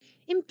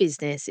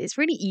business, it's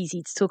really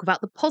easy to talk about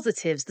the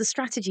positives, the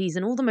strategies,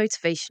 and all the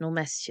motivational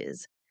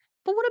messages.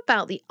 But what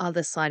about the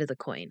other side of the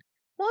coin?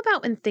 What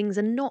about when things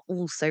are not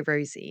all so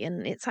rosy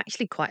and it's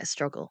actually quite a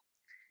struggle?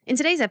 In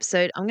today's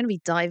episode, I'm going to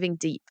be diving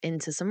deep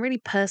into some really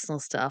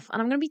personal stuff,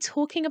 and I'm going to be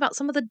talking about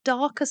some of the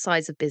darker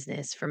sides of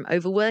business, from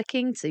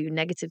overworking to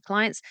negative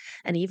clients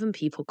and even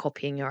people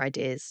copying your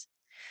ideas.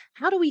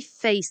 How do we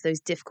face those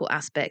difficult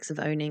aspects of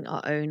owning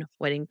our own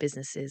wedding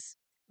businesses?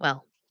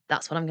 Well,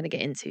 that's what I'm going to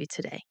get into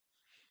today.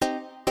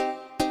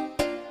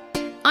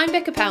 I'm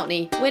Becca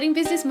Poutney, wedding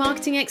business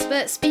marketing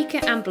expert, speaker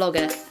and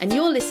blogger, and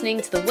you're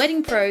listening to the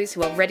Wedding Pros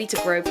Who Are Ready to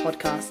Grow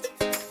podcast.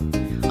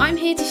 I'm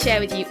here to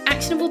share with you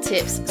actionable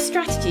tips,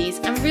 strategies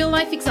and real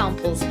life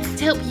examples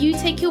to help you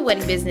take your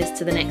wedding business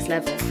to the next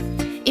level.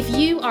 If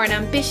you are an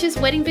ambitious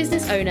wedding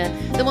business owner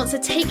that wants to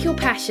take your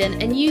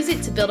passion and use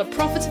it to build a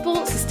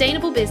profitable,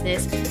 sustainable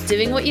business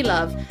doing what you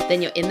love,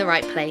 then you're in the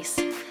right place.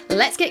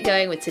 Let's get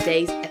going with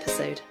today's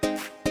episode.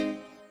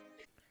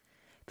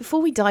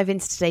 Before we dive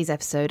into today's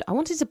episode, I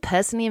wanted to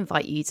personally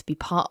invite you to be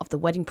part of the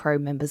Wedding Pro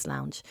Members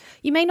Lounge.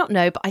 You may not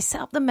know, but I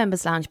set up the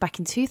Members Lounge back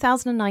in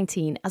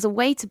 2019 as a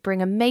way to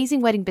bring amazing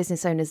wedding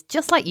business owners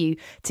just like you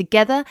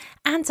together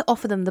and to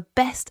offer them the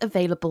best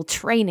available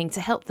training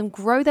to help them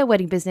grow their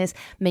wedding business,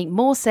 make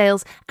more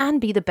sales, and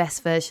be the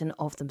best version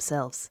of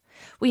themselves.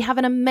 We have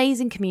an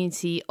amazing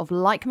community of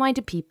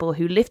like-minded people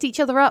who lift each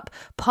other up,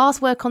 pass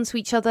work on to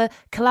each other,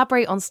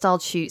 collaborate on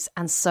styled shoots,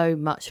 and so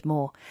much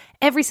more.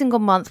 Every single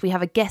month, we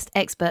have a guest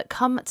expert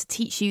come to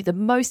teach you the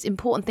most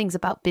important things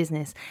about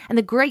business. And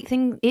the great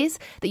thing is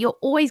that you're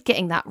always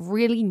getting that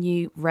really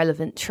new,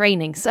 relevant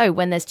training. So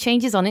when there's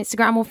changes on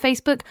Instagram or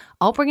Facebook,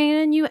 I'll bring in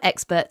a new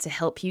expert to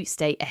help you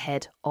stay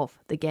ahead of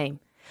the game.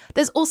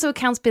 There's also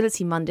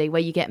Accountability Monday,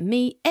 where you get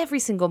me every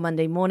single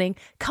Monday morning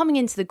coming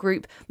into the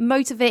group,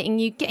 motivating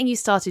you, getting you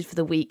started for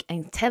the week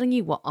and telling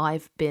you what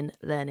I've been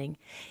learning.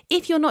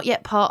 If you're not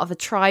yet part of a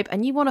tribe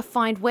and you want to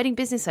find wedding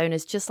business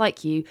owners just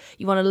like you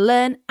want to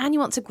learn and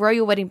you want to grow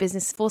your wedding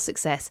business for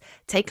success,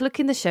 take a look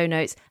in the show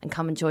notes and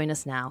come and join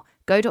us now.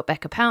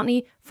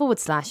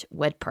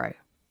 go.beccapoutney.com/wedpro.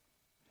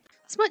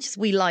 As much as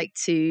we like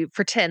to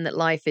pretend that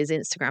life is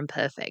Instagram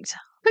perfect,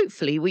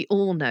 hopefully we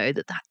all know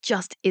that that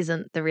just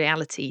isn't the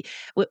reality.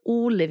 We're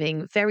all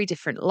living very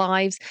different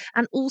lives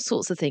and all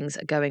sorts of things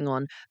are going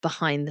on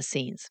behind the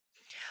scenes.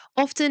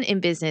 Often in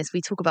business,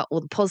 we talk about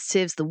all the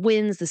positives, the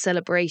wins, the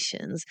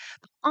celebrations.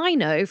 But I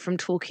know from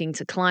talking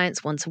to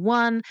clients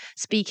one-to-one,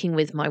 speaking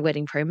with my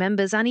Wedding Pro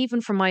members, and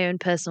even from my own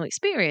personal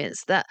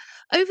experience, that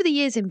over the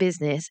years in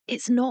business,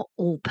 it's not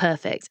all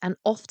perfect and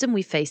often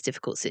we face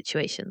difficult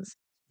situations.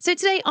 So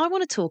today I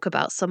want to talk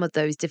about some of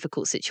those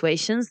difficult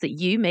situations that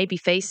you may be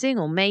facing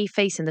or may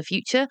face in the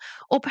future,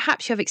 or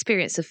perhaps you have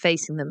experience of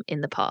facing them in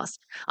the past.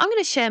 I'm going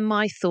to share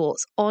my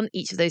thoughts on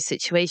each of those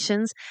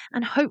situations,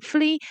 and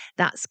hopefully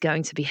that's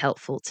going to be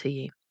helpful to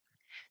you.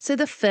 So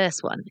the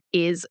first one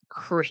is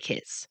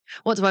crickets.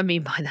 What do I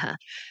mean by that?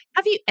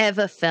 Have you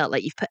ever felt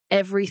like you've put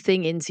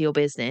everything into your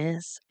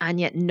business and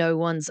yet no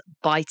one's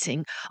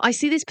biting? I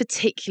see this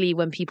particularly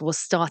when people are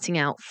starting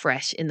out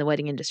fresh in the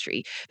wedding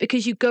industry,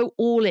 because you go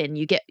all in,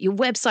 you get your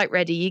website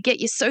ready, you get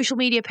your social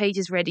media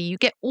pages ready, you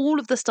get all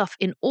of the stuff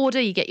in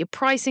order, you get your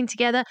pricing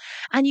together,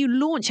 and you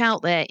launch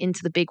out there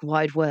into the big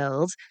wide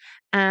world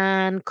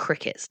and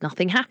crickets,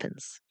 nothing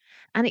happens.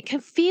 And it can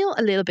feel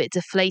a little bit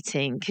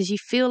deflating because you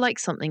feel like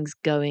something's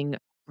going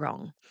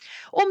wrong.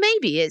 Or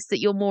maybe it's that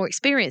you're more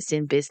experienced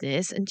in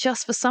business and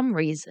just for some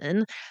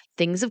reason,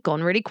 things have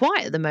gone really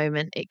quiet at the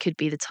moment. It could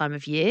be the time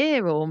of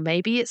year, or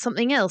maybe it's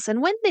something else.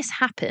 And when this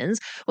happens,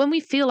 when we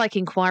feel like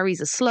inquiries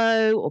are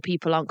slow or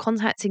people aren't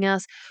contacting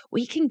us,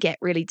 we can get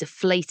really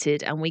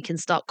deflated and we can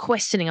start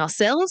questioning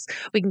ourselves.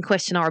 We can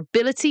question our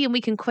ability and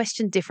we can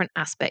question different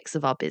aspects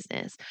of our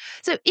business.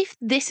 So if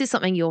this is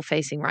something you're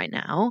facing right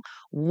now,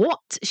 what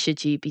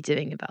should you be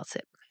doing about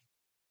it?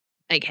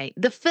 Okay,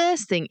 the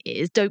first thing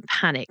is don't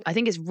panic. I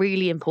think it's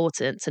really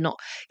important to not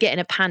get in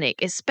a panic,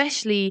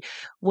 especially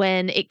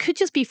when it could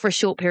just be for a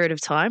short period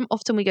of time.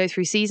 Often we go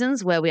through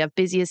seasons where we have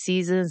busier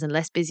seasons and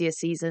less busier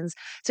seasons.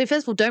 So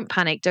first of all, don't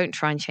panic. Don't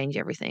try and change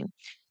everything.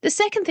 The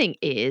second thing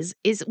is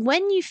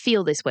when you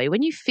feel this way,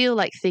 when you feel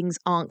like things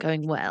aren't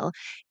going well,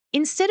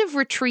 instead of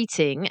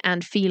retreating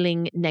and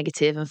feeling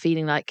negative and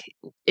feeling like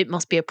it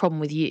must be a problem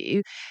with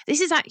you,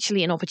 this is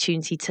actually an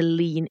opportunity to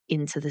lean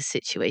into the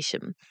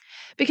situation.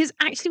 Because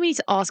actually we need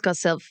to ask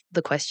ourselves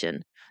the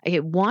question, okay,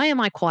 why am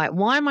I quiet?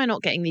 Why am I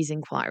not getting these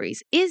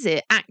inquiries? Is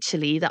it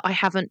actually that I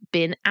haven't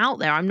been out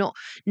there? I'm not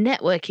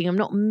networking. I'm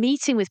not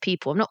meeting with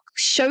people. I'm not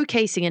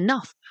showcasing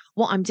enough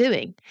what I'm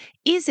doing.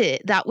 Is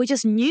it that we're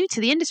just new to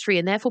the industry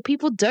and therefore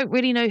people don't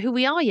really know who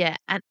we are yet?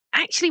 And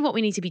actually what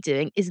we need to be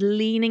doing is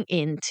leaning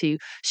into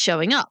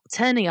showing up,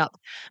 turning up,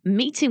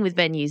 meeting with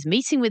venues,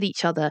 meeting with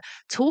each other,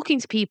 talking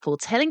to people,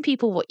 telling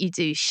people what you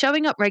do,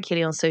 showing up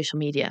regularly on social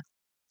media.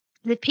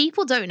 If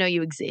people don't know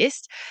you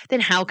exist, then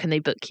how can they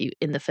book you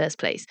in the first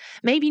place?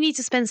 Maybe you need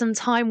to spend some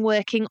time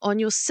working on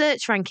your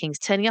search rankings,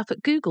 turning up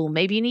at Google.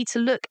 Maybe you need to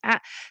look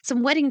at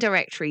some wedding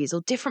directories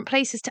or different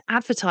places to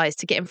advertise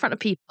to get in front of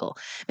people.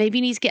 Maybe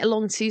you need to get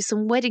along to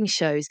some wedding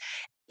shows.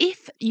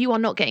 If you are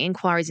not getting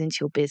inquiries into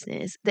your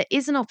business, there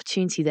is an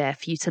opportunity there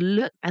for you to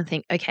look and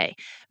think, okay,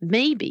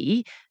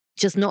 maybe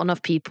just not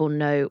enough people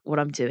know what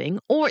I'm doing,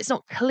 or it's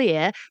not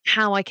clear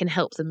how I can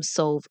help them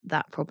solve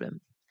that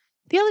problem.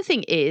 The other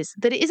thing is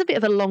that it is a bit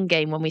of a long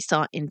game when we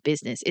start in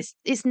business.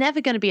 It's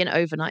never going to be an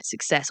overnight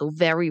success, or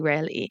very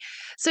rarely.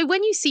 So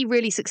when you see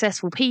really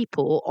successful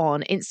people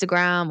on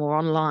Instagram or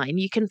online,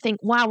 you can think,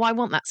 wow, I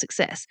want that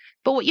success.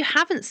 But what you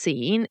haven't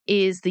seen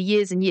is the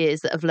years and years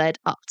that have led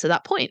up to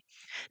that point.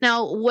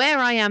 Now, where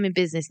I am in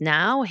business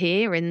now,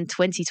 here in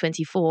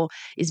 2024,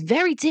 is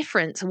very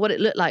different to what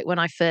it looked like when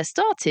I first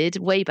started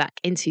way back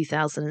in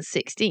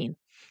 2016.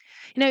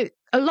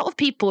 A lot of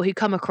people who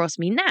come across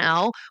me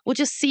now will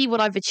just see what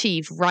I've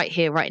achieved right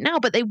here, right now,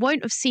 but they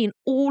won't have seen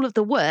all of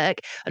the work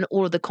and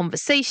all of the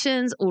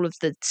conversations, all of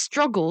the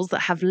struggles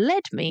that have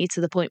led me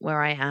to the point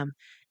where I am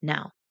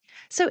now.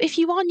 So, if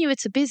you are newer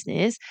to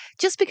business,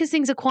 just because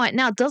things are quiet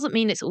now doesn't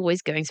mean it's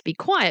always going to be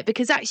quiet.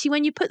 Because actually,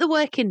 when you put the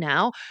work in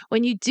now,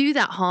 when you do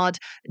that hard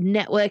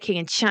networking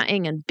and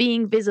chatting and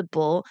being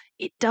visible,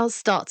 it does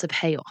start to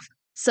pay off.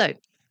 So,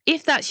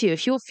 if that's you,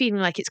 if you're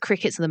feeling like it's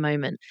crickets at the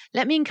moment,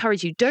 let me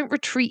encourage you, don't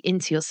retreat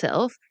into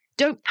yourself.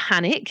 Don't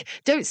panic.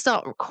 Don't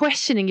start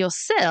questioning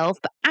yourself,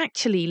 but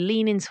actually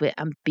lean into it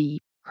and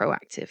be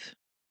proactive.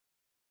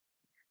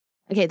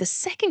 Okay, the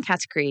second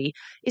category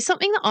is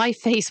something that I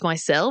face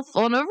myself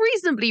on a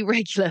reasonably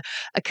regular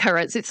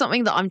occurrence. It's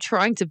something that I'm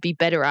trying to be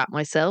better at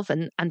myself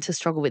and to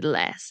struggle with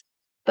less.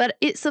 But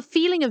it's a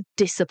feeling of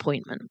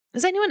disappointment.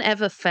 Has anyone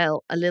ever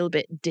felt a little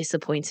bit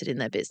disappointed in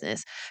their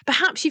business?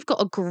 Perhaps you've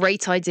got a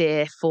great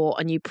idea for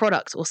a new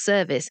product or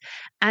service,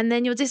 and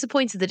then you're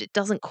disappointed that it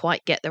doesn't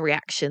quite get the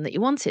reaction that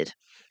you wanted.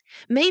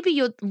 Maybe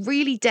you're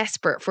really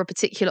desperate for a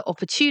particular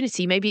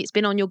opportunity. Maybe it's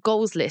been on your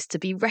goals list to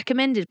be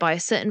recommended by a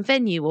certain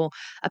venue or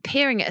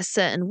appearing at a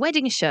certain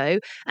wedding show,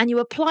 and you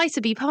apply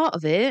to be part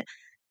of it,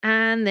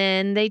 and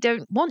then they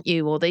don't want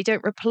you or they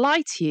don't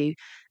reply to you.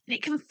 And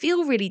it can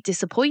feel really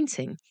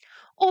disappointing.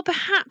 Or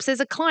perhaps there's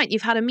a client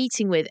you've had a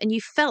meeting with and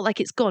you felt like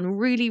it's gone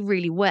really,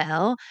 really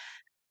well,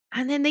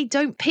 and then they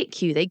don't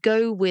pick you. They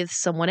go with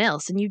someone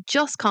else and you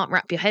just can't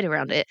wrap your head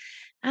around it.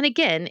 And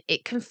again,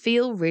 it can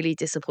feel really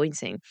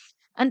disappointing.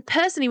 And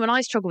personally, when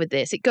I struggle with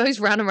this, it goes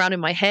round and round in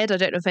my head. I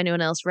don't know if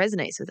anyone else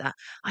resonates with that.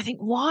 I think,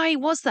 why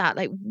was that?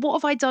 Like, what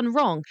have I done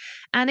wrong?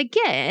 And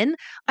again,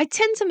 I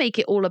tend to make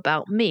it all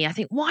about me. I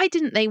think, why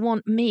didn't they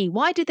want me?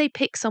 Why did they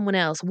pick someone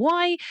else?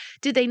 Why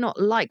did they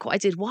not like what I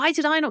did? Why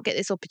did I not get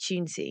this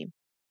opportunity?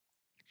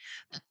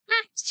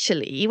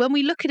 Actually, when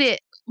we look at it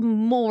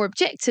more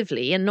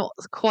objectively and not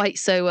quite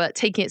so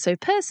taking it so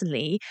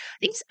personally, I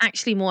think it's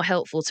actually more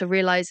helpful to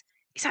realize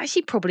it's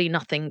actually probably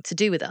nothing to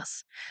do with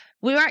us.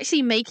 We're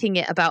actually making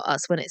it about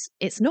us when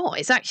it's not.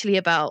 It's actually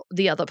about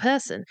the other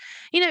person.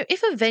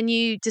 If a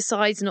venue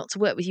decides not to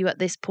work with you at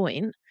this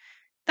point,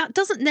 that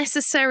doesn't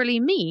necessarily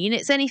mean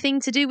it's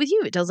anything to do with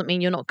you. It doesn't mean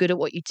you're not good at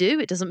what you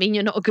do. It doesn't mean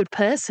you're not a good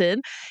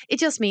person. It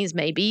just means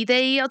maybe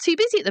they are too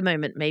busy at the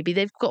moment. Maybe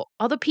they've got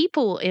other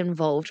people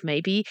involved.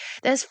 Maybe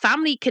there's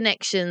family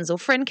connections or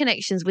friend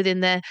connections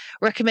within their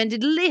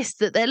recommended list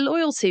that they're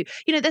loyal to.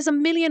 There's a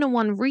million and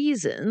one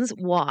reasons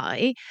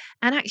why.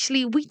 And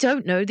actually, we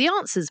don't know the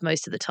answers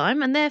most of the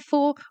time. And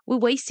therefore, we're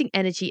wasting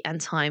energy and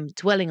time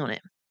dwelling on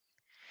it.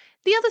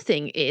 The other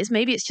thing is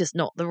maybe it's just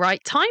not the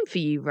right time for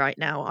you right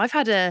now. I've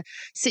had a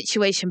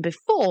situation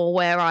before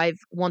where I've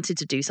wanted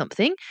to do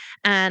something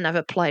and I've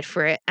applied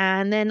for it,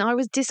 and then I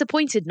was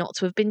disappointed not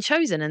to have been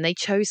chosen and they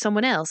chose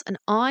someone else, and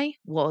I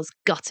was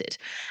gutted.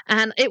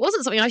 And it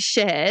wasn't something I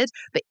shared,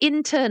 but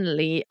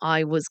internally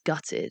I was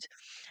gutted.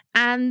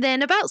 And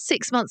then about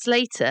 6 months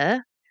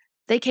later,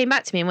 they came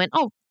back to me and went,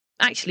 "Oh,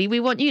 actually,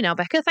 we want you now,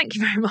 Becca. Thank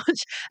you very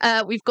much.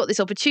 We've got this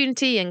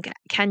opportunity and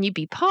can you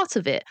be part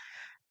of it?"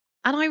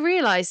 And I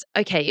realized,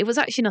 okay, it was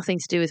actually nothing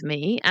to do with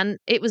me. And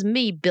it was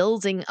me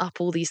building up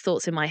all these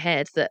thoughts in my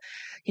head that,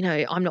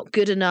 I'm not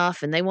good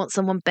enough and they want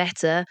someone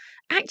better.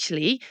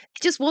 Actually,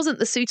 it just wasn't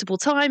the suitable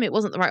time. It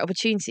wasn't the right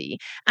opportunity.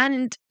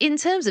 And in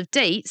terms of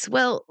dates,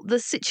 well, the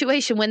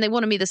situation when they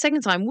wanted me the second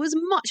time was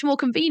much more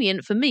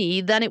convenient for me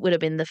than it would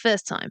have been the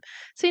first time.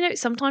 So,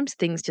 sometimes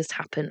things just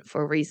happen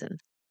for a reason.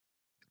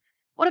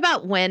 What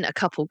about when a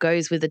couple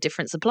goes with a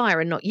different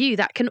supplier and not you?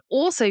 That can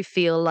also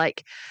feel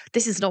like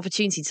this is an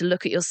opportunity to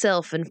look at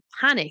yourself and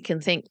panic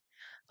and think,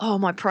 oh,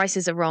 my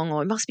prices are wrong,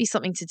 or it must be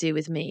something to do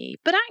with me.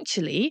 But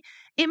actually,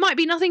 it might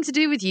be nothing to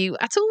do with you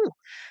at all.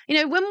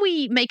 When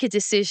we make a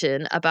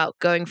decision about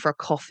going for a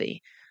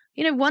coffee,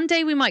 One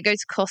day we might go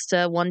to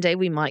Costa, one day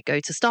we might go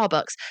to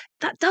Starbucks.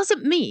 That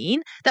doesn't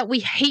mean that we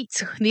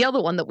hate the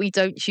other one that we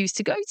don't choose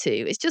to go to.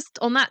 It's just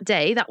on that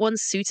day, that one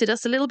suited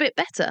us a little bit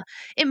better.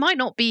 It might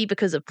not be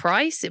because of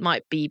price, it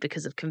might be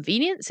because of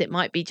convenience, it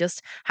might be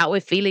just how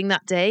we're feeling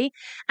that day.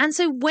 And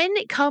so when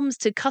it comes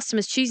to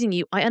customers choosing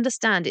you, I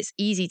understand it's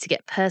easy to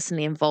get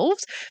personally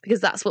involved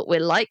because that's what we're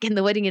like in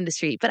the wedding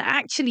industry. But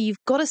actually,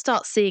 you've got to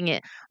start seeing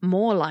it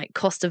more like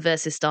Costa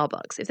versus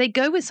Starbucks. If they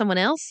go with someone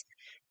else,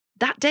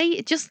 that day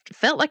it just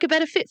felt like a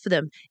better fit for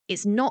them.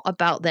 It's not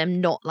about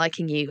them not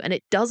liking you, and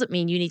it doesn't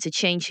mean you need to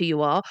change who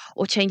you are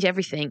or change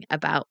everything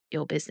about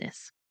your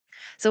business.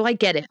 So I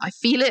get it. I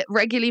feel it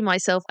regularly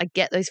myself. I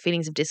get those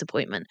feelings of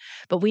disappointment,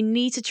 but we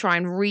need to try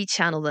and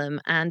rechannel them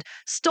and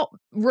stop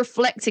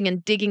reflecting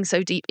and digging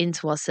so deep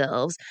into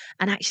ourselves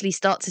and actually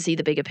start to see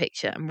the bigger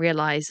picture and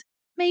realize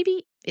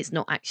maybe it's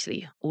not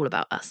actually all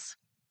about us.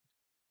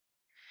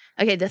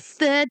 Okay, the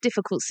third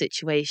difficult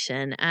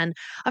situation, and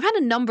I've had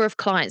a number of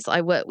clients that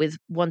I work with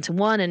one to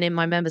one and in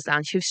my members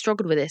lounge who've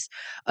struggled with this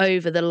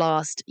over the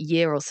last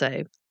year or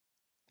so.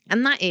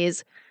 And that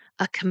is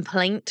a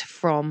complaint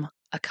from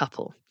a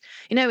couple.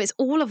 It's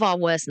all of our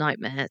worst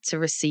nightmare to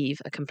receive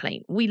a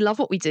complaint. We love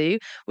what we do.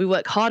 We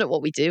work hard at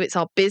what we do. It's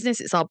our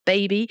business, it's our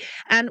baby.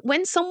 And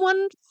when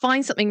someone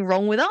finds something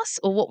wrong with us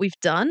or what we've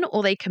done,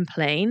 or they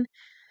complain,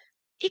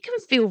 it can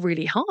feel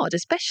really hard,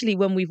 especially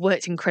when we've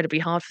worked incredibly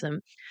hard for them.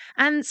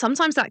 And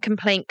sometimes that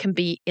complaint can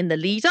be in the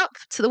lead up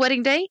to the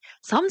wedding day.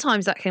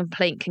 Sometimes that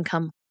complaint can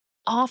come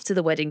after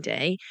the wedding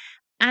day.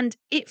 And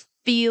it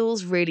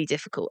feels really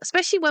difficult,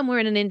 especially when we're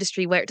in an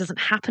industry where it doesn't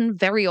happen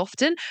very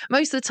often.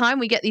 Most of the time,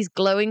 we get these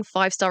glowing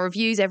 5-star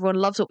reviews. Everyone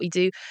loves what we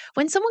do.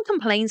 When someone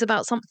complains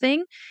about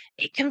something,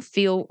 it can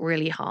feel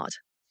really hard.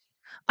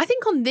 I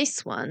think on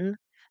this one,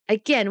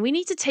 again, we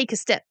need to take a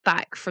step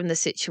back from the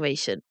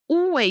situation.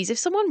 Always, if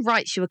someone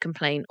writes you a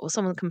complaint or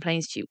someone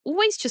complains to you,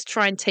 always just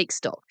try and take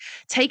stock.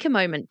 Take a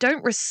moment.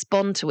 Don't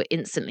respond to it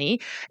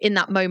instantly in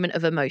that moment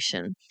of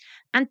emotion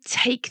and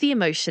take the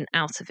emotion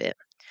out of it.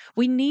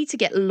 We need to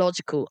get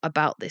logical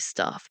about this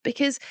stuff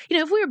because,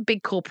 if we're a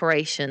big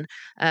corporation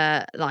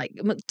like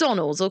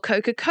McDonald's or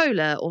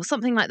Coca-Cola or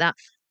something like that,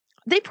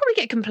 they probably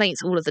get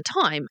complaints all of the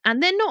time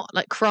and they're not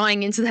like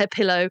crying into their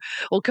pillow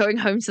or going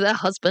home to their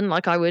husband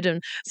like I would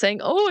and saying,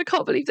 oh, I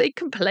can't believe they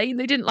complained.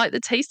 They didn't like the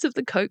taste of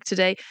the Coke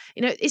today.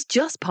 It's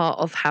just part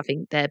of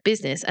having their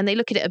business and they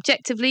look at it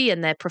objectively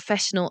and they're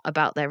professional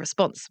about their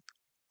response.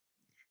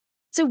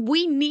 So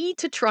we need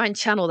to try and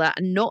channel that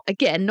and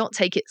not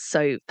take it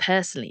so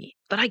personally.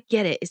 But I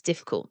get it, it's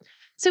difficult.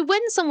 So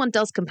when someone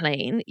does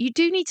complain, you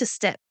do need to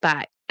step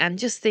back and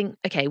just think,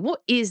 okay,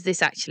 what is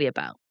this actually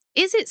about?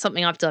 Is it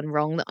something I've done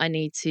wrong that I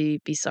need to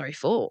be sorry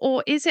for?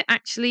 Or is it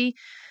actually,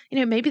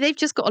 maybe they've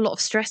just got a lot of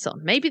stress on.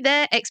 Maybe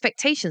their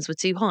expectations were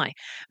too high.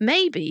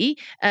 Maybe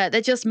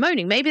they're just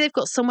moaning. Maybe they've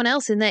got someone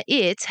else in their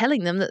ear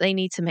telling them that they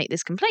need to make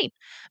this complaint.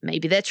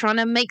 Maybe they're trying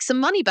to make some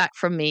money back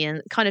from me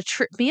and kind of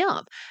trip me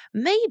up.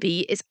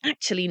 Maybe it's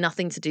actually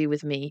nothing to do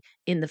with me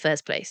in the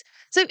first place.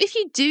 So if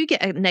you do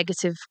get a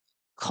negative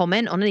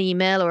comment on an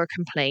email or a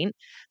complaint,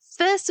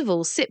 first of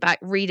all, sit back,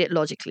 read it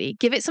logically,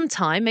 give it some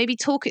time, maybe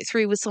talk it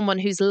through with someone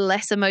who's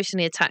less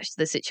emotionally attached to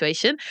the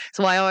situation.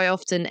 So I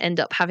often end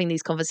up having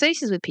these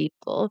conversations with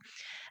people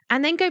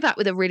and then go back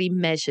with a really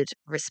measured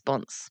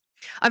response.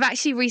 I've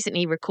actually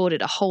recently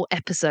recorded a whole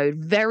episode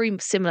very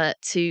similar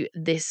to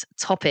this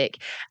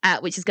topic,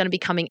 which is going to be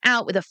coming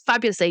out with a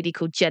fabulous lady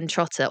called Jen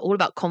Trotter, all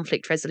about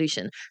conflict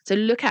resolution. So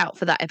look out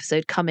for that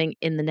episode coming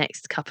in the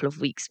next couple of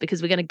weeks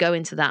because we're going to go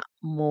into that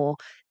more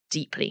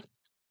deeply.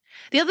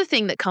 The other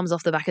thing that comes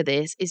off the back of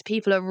this is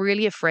people are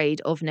really afraid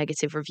of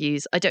negative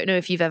reviews. I don't know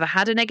if you've ever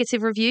had a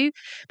negative review,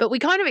 but we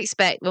kind of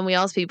expect when we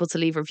ask people to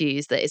leave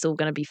reviews that it's all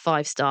going to be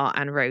 5-star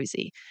and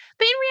rosy.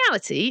 But in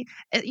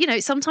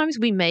reality, sometimes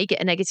we may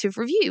get a negative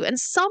review. And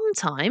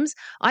sometimes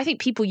I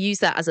think people use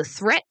that as a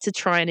threat to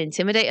try and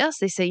intimidate us.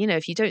 They say,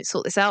 if you don't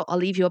sort this out, I'll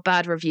leave you a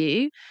bad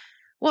review.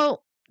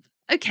 Well,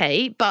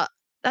 okay, but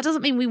that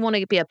doesn't mean we want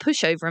to be a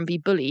pushover and be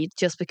bullied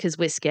just because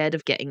we're scared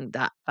of getting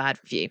that bad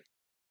review.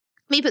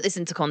 Let me put this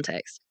into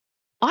context.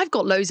 I've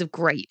got loads of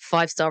great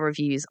 5-star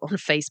reviews on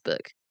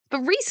Facebook. But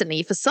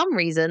recently, for some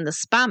reason, the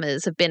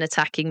spammers have been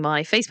attacking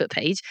my Facebook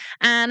page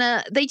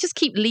and they just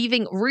keep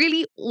leaving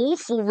really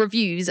awful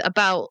reviews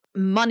about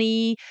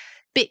money,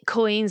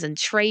 Bitcoins and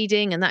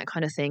trading and that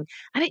kind of thing.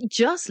 And it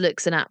just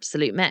looks an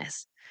absolute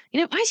mess. I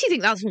actually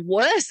think that's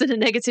worse than a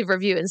negative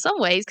review in some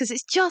ways because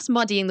it's just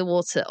muddying the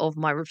water of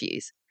my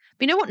reviews.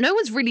 But you know what? No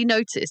one's really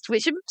noticed,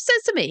 which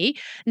says to me,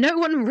 no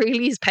one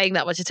really is paying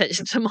that much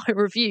attention to my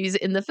reviews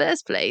in the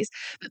first place.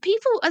 But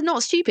people are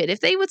not stupid. If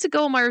they were to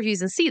go on my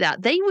reviews and see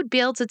that, they would be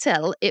able to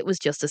tell it was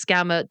just a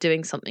scammer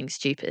doing something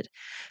stupid.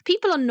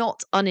 People are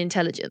not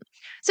unintelligent.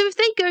 So if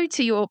they go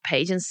to your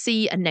page and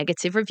see a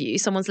negative review,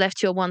 someone's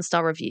left you a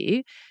 1-star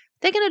review,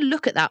 they're going to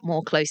look at that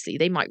more closely.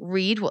 They might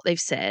read what they've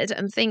said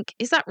and think,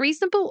 is that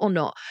reasonable or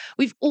not?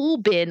 We've all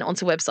been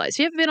onto websites. Have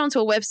you ever been onto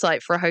a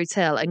website for a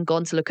hotel and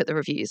gone to look at the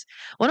reviews?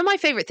 One of my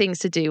favorite things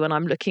to do when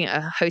I'm looking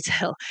at a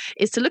hotel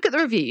is to look at the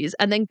reviews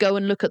and then go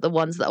and look at the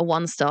ones that are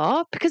 1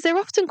 star, because they're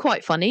often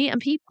quite funny and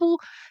people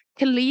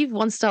can leave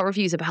 1 star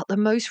reviews about the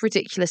most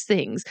ridiculous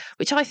things,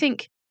 which I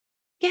think,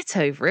 get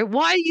over it.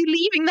 Why are you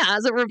leaving that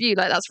as a review?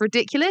 Like, that's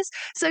ridiculous.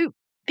 So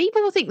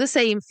people will think the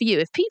same for you.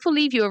 If people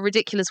leave you a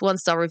ridiculous 1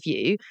 star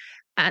review,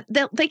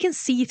 they can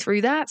see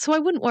through that. So I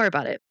wouldn't worry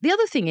about it. The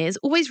other thing is,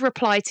 always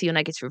reply to your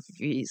negative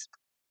reviews.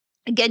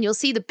 Again, you'll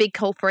see the big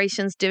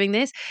corporations doing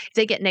this. If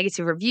they get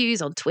negative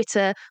reviews on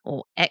Twitter,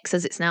 or X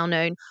as it's now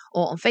known,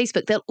 or on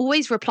Facebook, they'll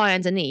always reply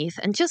underneath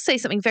and just say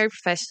something very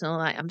professional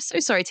like, I'm so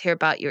sorry to hear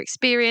about your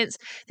experience.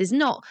 This is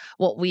not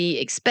what we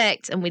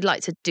expect and we'd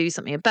like to do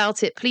something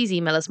about it. Please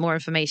email us more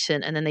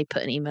information. And then they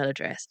put an email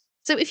address.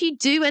 So if you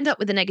do end up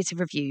with a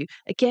negative review,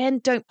 again,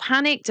 don't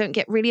panic, don't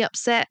get really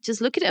upset. Just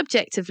look at it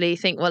objectively,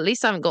 think, well, at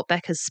least I haven't got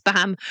Becca's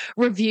spam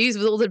reviews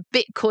with all the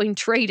Bitcoin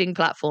trading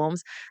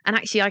platforms. And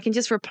actually, I can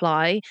just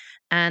reply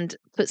and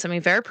put something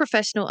very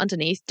professional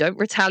underneath. Don't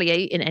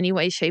retaliate in any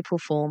way, shape, or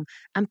form.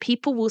 And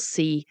people will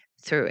see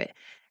through it.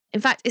 In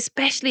fact,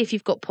 especially if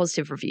you've got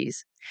positive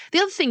reviews. The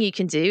other thing you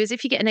can do is,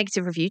 if you get a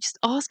negative review, just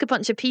ask a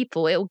bunch of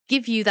people. It'll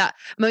give you that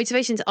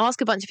motivation to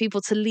ask a bunch of people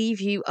to leave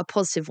you a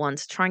positive one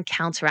to try and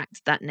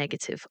counteract that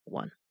negative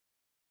one.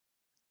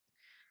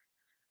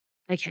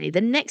 Okay,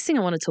 the next thing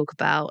I want to talk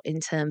about in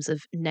terms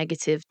of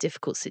negative,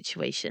 difficult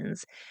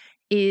situations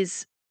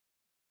is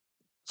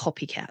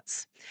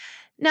copycats.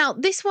 Now,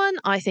 this one,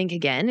 I think,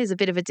 again, is a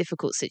bit of a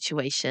difficult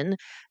situation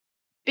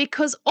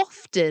because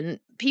often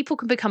people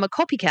can become a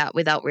copycat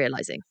without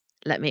realizing.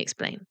 Let me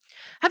explain.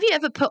 Have you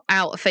ever put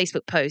out a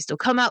Facebook post or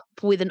come up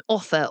with an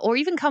offer or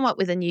even come up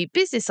with a new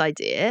business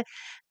idea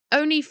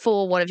only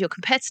for one of your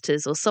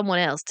competitors or someone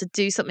else to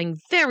do something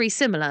very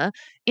similar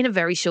in a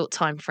very short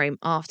time frame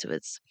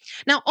afterwards?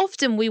 Now,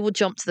 often we will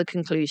jump to the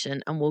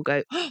conclusion and we'll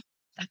go, oh,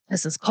 that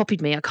person's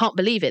copied me. I can't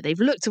believe it. They've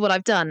looked at what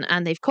I've done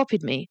and they've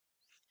copied me.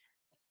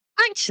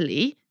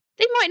 Actually,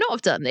 they might not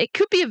have done. It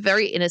could be a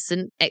very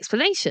innocent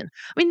explanation.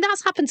 I mean,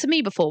 that's happened to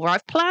me before, where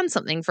I've planned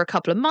something for a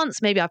couple of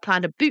months. Maybe I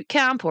planned a boot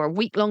camp or a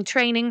week-long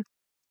training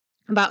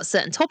about a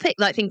certain topic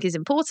that I think is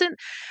important.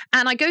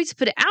 And I go to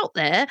put it out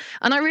there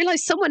and I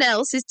realize someone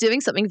else is doing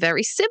something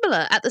very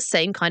similar at the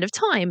same kind of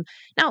time.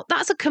 Now,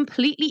 that's a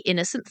completely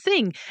innocent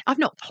thing. I've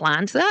not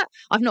planned that.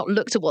 I've not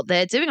looked at what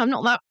they're doing. I'm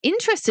not that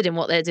interested in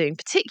what they're doing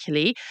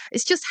particularly.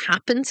 It's just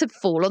happened to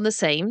fall on the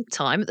same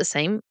time at the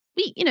same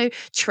week.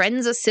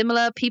 Trends are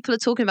similar. People are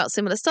talking about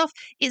similar stuff.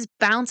 It's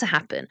bound to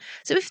happen.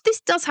 So if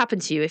this does happen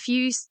to you, if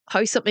you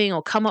post something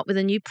or come up with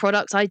a new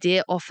product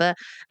idea, offer,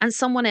 and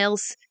someone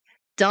else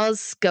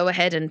does go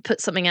ahead and put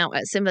something out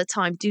at a similar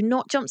time, do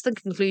not jump to the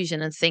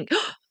conclusion and think,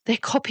 oh, they're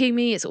copying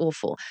me, it's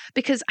awful.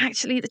 Because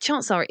actually, the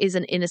chance are it is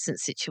an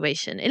innocent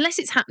situation. Unless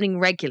it's happening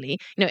regularly,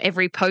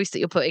 every post that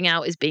you're putting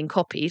out is being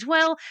copied,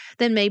 well,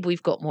 then maybe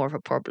we've got more of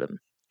a problem.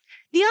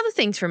 The other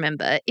thing to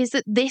remember is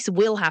that this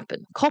will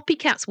happen.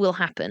 Copycats will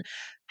happen.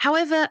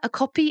 However, a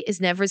copy is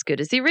never as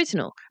good as the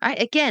original.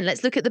 Right? Again,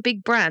 let's look at the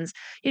big brands.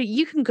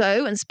 You can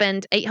go and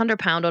spend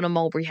 £800 on a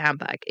Mulberry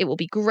handbag. It will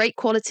be great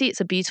quality. It's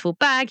a beautiful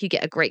bag. You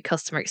get a great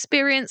customer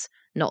experience.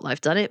 Not that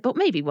I've done it, but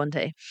maybe one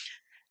day.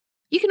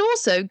 You can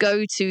also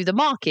go to the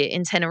market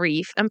in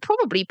Tenerife and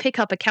probably pick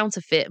up a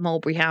counterfeit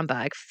Mulberry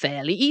handbag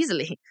fairly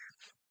easily.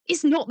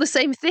 It's not the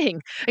same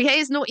thing. Okay,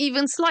 it's not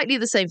even slightly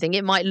the same thing.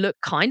 It might look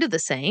kind of the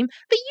same,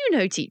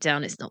 but deep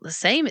down it's not the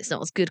same. It's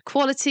not as good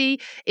quality.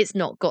 It's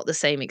not got the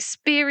same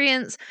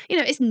experience.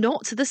 It's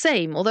not the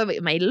same. Although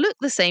it may look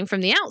the same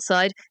from the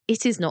outside,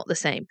 it is not the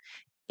same.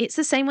 It's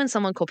the same when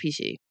someone copies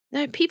you.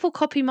 No, people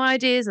copy my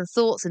ideas and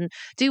thoughts and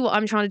do what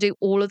I'm trying to do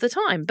all of the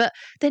time, but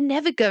they're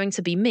never going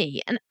to be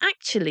me. And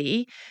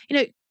actually,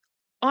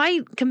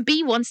 I can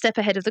be one step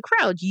ahead of the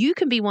crowd. You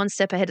can be one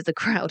step ahead of the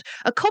crowd.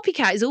 A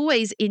copycat is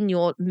always in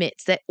your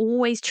midst. They're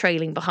always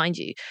trailing behind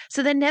you.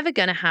 So they're never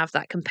going to have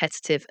that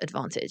competitive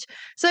advantage.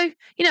 So,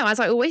 as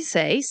I always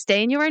say,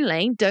 stay in your own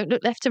lane. Don't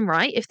look left and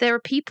right. If there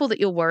are people that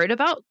you're worried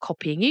about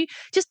copying you,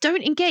 just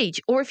don't engage.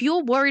 Or if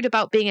you're worried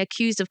about being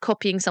accused of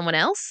copying someone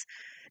else,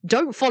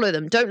 don't follow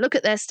them. Don't look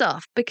at their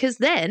stuff, because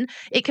then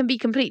it can be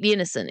completely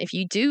innocent. If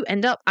you do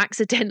end up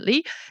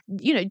accidentally,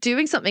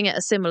 doing something at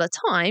a similar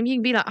time, you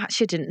can be like,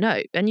 actually, I didn't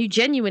know. And you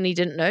genuinely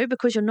didn't know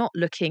because you're not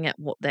looking at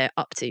what they're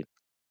up to.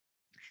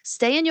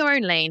 Stay in your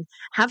own lane,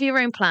 have your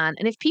own plan.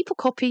 And if people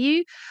copy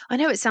you, I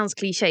know it sounds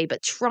cliche,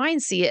 but try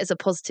and see it as a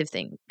positive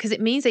thing, because it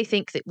means they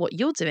think that what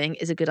you're doing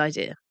is a good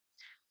idea.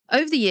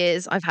 Over the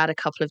years, I've had a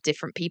couple of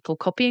different people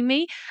copying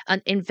me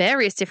and in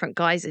various different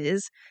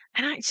guises.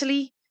 And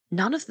actually,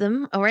 none of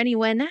them are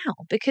anywhere now,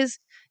 because,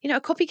 a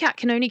copycat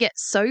can only get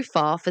so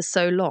far for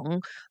so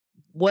long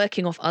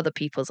working off other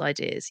people's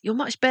ideas. You're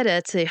much better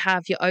to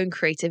have your own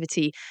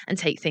creativity and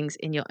take things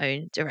in your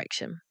own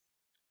direction.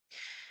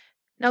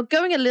 Now,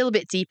 going a little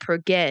bit deeper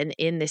again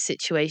in this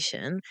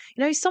situation,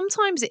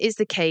 sometimes it is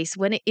the case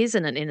when it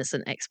isn't an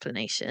innocent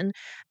explanation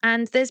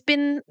and there's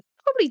been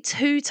Probably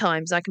two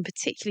times I can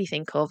particularly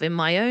think of in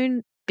my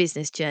own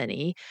business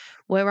journey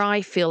where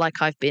I feel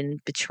like I've been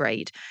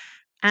betrayed.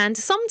 And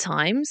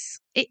sometimes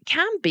it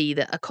can be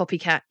that a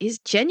copycat is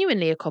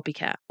genuinely a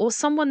copycat, or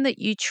someone that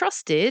you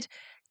trusted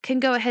can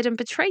go ahead and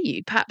betray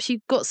you. Perhaps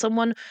you've got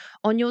someone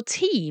on your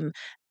team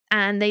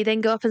and they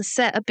then go up and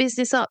set a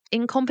business up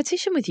in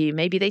competition with you.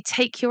 Maybe they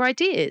take your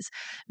ideas.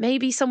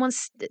 Maybe someone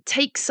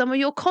takes some of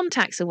your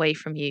contacts away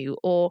from you,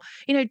 or,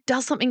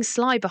 does something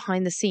sly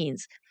behind the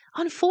scenes.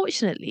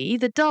 Unfortunately,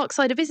 the dark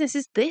side of business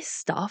is this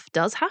stuff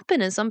does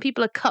happen, and some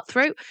people are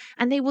cutthroat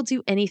and they will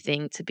do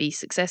anything to be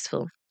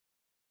successful.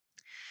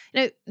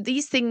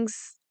 These things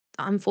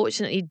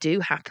unfortunately do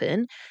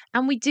happen,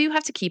 and we do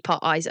have to keep our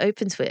eyes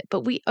open to it,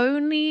 but we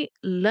only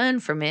learn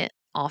from it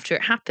after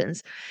it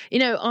happens.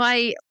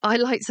 I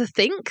like to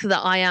think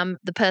that I am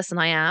the person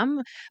I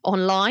am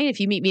online. If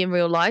you meet me in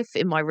real life,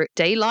 in my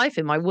day life,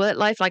 in my work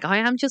life, like, I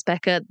am just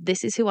Becca.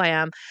 This is who I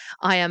am.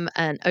 I am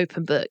an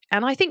open book.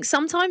 And I think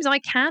sometimes I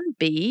can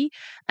be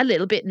a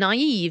little bit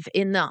naive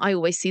in that I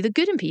always see the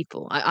good in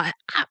people. I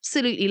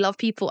absolutely love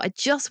people. I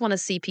just want to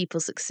see people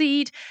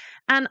succeed.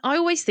 And I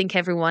always think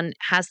everyone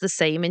has the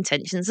same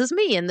intentions as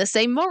me and the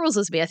same morals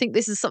as me. I think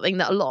this is something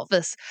that a lot of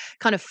us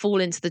kind of fall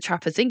into the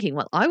trap of thinking,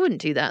 well, I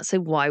wouldn't do that, so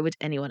why would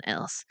anyone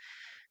else?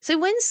 So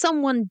when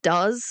someone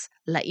does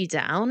let you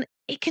down,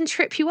 it can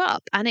trip you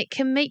up and it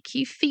can make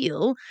you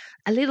feel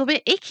a little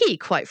bit icky,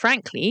 quite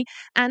frankly.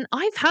 And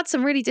I've had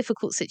some really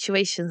difficult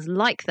situations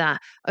like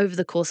that over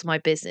the course of my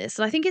business.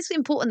 And I think it's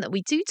important that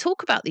we do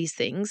talk about these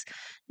things,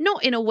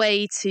 not in a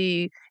way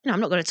to,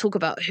 I'm not going to talk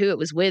about who it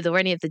was with or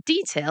any of the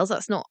details.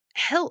 That's not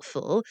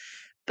helpful.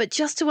 But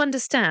just to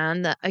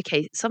understand that,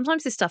 okay,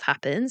 sometimes this stuff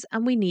happens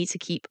and we need to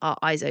keep our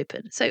eyes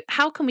open. So,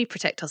 how can we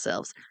protect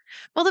ourselves?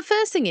 Well, the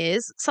first thing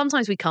is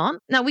sometimes we can't.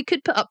 Now, we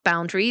could put up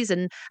boundaries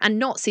and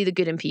not see the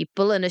good in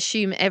people and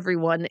assume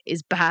everyone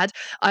is bad.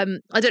 I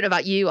don't know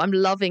about you. I'm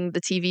loving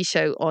the TV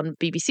show on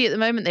BBC at the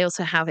moment. They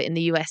also have it in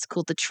the US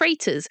called The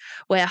Traitors,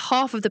 where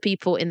half of the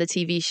people in the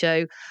TV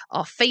show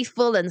are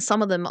faithful and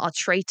some of them are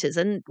traitors.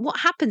 And what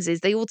happens is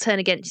they all turn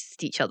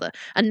against each other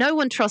and no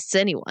one trusts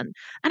anyone.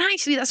 And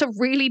actually, that's a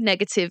really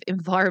negative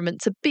environment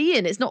to be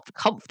in. It's not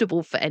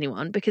comfortable for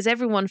anyone because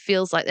everyone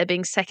feels like they're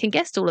being second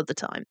guessed all of the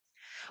time.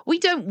 We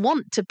don't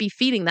want to be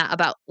feeling that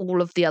about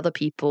all of the other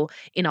people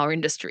in our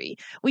industry.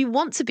 We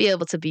want to be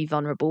able to be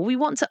vulnerable. We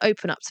want to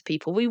open up to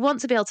people. We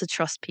want to be able to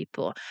trust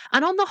people.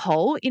 And on the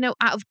whole,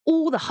 out of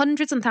all the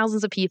hundreds and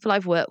thousands of people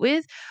I've worked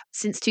with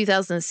since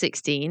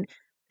 2016,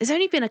 there's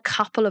only been a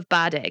couple of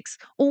bad eggs.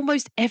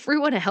 Almost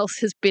everyone else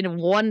has been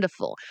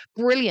wonderful,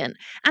 brilliant.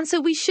 And so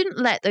we shouldn't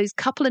let those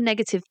couple of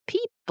negative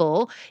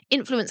people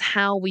influence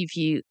how we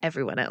view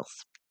everyone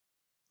else.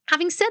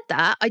 Having said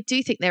that, I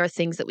do think there are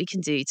things that we can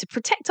do to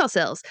protect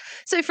ourselves.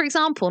 So, for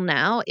example,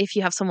 now, if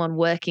you have someone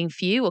working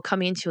for you or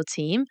coming into your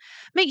team,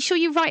 make sure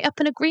you write up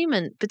an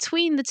agreement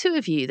between the two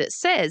of you that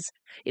says,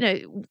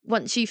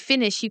 once you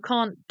finish, you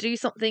can't do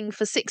something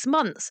for 6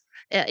 months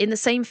in the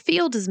same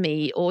field as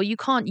me, or you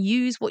can't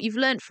use what you've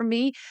learned from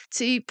me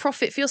to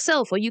profit for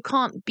yourself, or you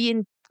can't be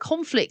in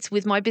conflict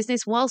with my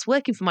business whilst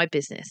working for my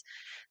business.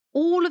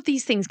 All of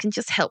these things can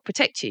just help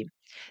protect you.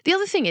 The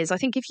other thing is, I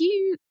think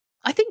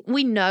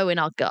we know in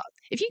our gut,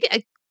 if you get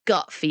a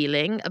gut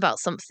feeling about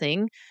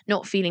something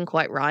not feeling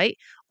quite right,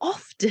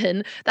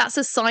 often that's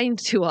a sign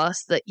to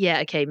us that, yeah,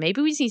 okay,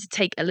 maybe we just need to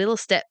take a little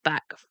step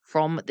back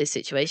from this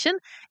situation.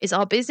 It's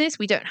our business.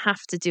 We don't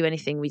have to do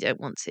anything we don't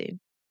want to.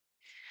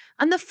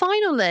 And the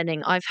final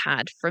learning I've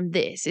had from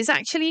this is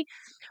actually,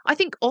 I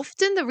think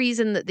often the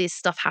reason that this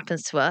stuff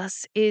happens to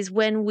us is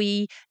when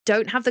we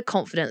don't have the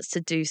confidence to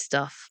do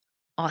stuff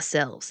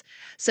ourselves.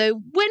 So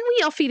when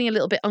we are feeling a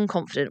little bit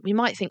unconfident, we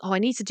might think, oh, I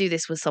need to do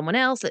this with someone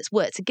else. Let's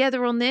work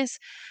together on this.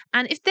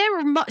 And if they're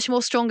a much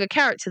more stronger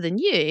character than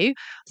you,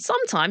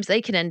 sometimes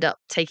they can end up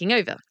taking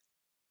over.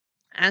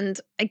 And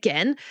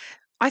again,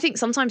 I think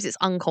sometimes it's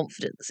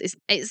unconfidence.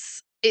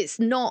 It's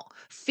not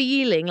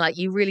feeling like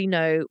you really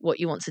know what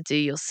you want to do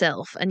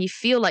yourself and you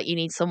feel like you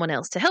need someone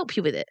else to help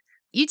you with it.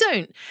 You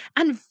don't.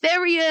 And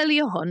very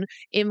early on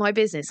in my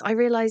business, I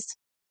realized,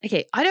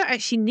 okay, I don't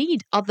actually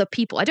need other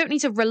people. I don't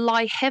need to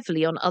rely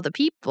heavily on other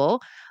people.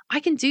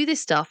 I can do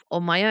this stuff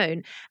on my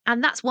own.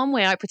 And that's one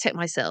way I protect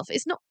myself.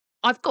 It's not,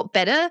 I've got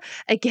better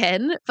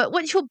again, but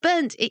once you're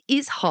burnt, it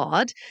is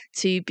hard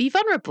to be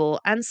vulnerable.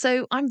 And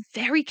so I'm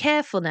very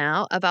careful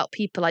now about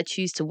people I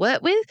choose to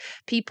work with,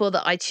 people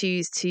that I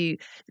choose to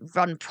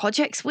run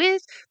projects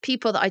with,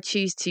 people that I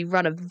choose to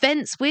run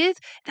events with.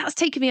 That's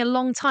taken me a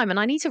long time. And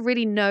I need to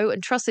really know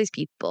and trust those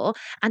people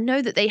and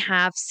know that they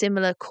have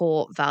similar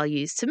core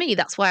values to me.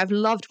 That's why I've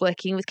loved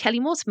working with Kelly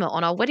Mortimer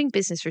on our wedding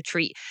business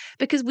retreat,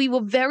 because we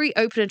were very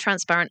open and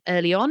transparent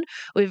early on.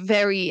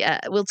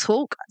 We'll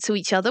talk to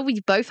each other.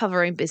 We both have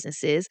our own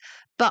businesses,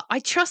 but I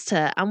trust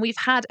her and we've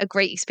had a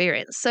great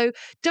experience. So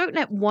don't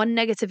let one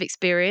negative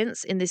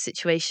experience in this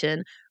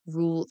situation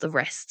rule the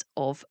rest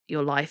of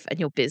your life and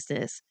your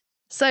business.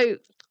 So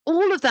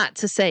all of that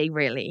to say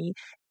really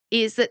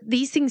is that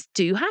these things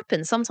do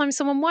happen. Sometimes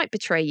someone might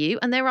betray you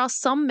and there are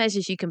some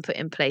measures you can put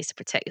in place to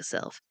protect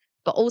yourself.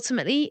 But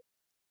ultimately,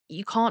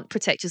 you can't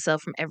protect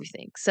yourself from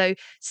everything. So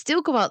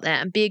still go out there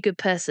and be a good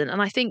person.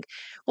 And I think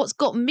what's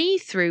got me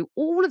through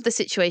all of the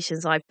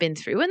situations I've been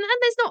through, and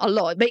there's not a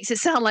lot, it makes it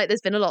sound like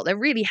there's been a lot. There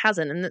really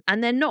hasn't.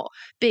 And they're not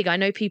big. I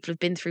know people have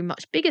been through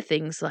much bigger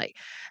things like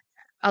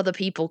other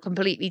people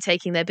completely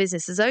taking their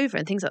businesses over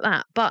and things like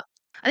that. But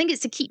I think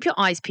it's to keep your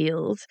eyes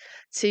peeled,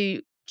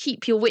 to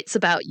keep your wits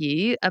about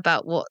you,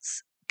 about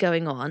what's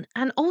going on,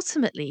 and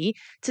ultimately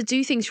to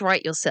do things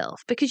right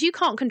yourself because you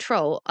can't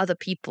control other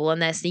people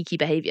and their sneaky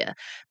behavior.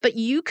 But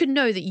you can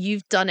know that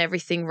you've done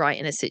everything right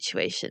in a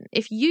situation.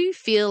 If you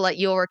feel like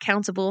you're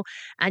accountable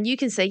and you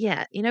can say,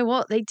 yeah, you know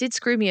what, they did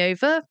screw me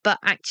over, but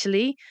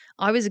actually,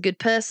 I was a good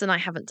person. I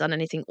haven't done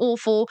anything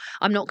awful.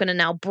 I'm not going to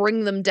now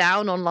bring them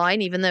down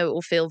online, even though it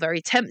will feel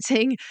very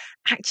tempting.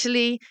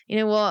 Actually, you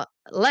know what?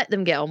 Let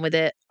them get on with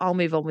it. I'll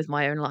move on with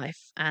my own life.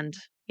 And,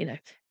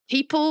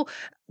 people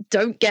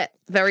don't get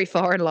very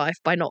far in life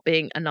by not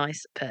being a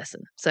nice person.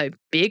 So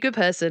be a good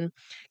person,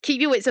 keep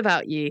your wits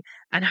about you,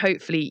 and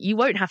hopefully you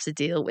won't have to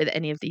deal with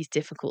any of these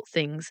difficult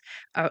things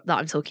that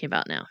I'm talking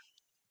about now.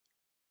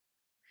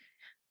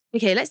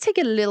 Okay, let's take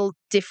a little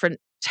different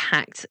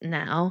tact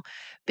now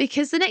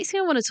because the next thing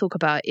I want to talk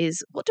about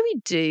is what do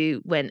we do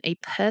when a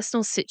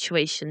personal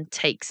situation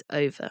takes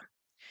over?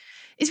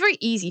 It's very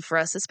easy for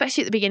us,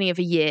 especially at the beginning of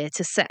a year,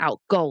 to set out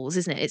goals,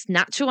 isn't it? It's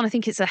natural. And I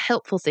think it's a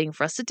helpful thing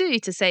for us to do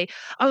to say,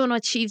 I want to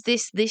achieve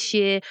this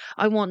year.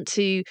 I want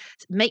to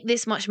make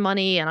this much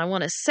money and I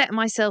want to set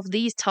myself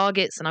these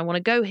targets and I want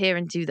to go here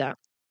and do that.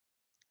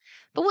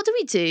 But what do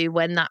we do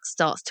when that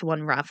starts to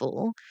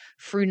unravel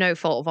through no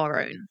fault of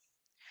our own?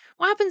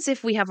 What happens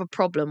if we have a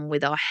problem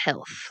with our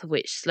health,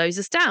 which slows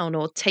us down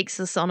or takes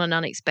us on an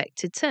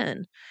unexpected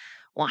turn?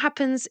 What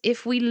happens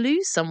if we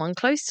lose someone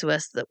close to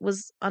us that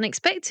was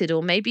unexpected,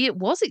 or maybe it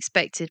was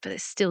expected, but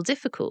it's still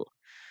difficult?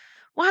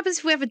 What happens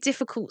if we have a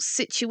difficult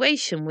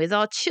situation with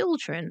our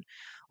children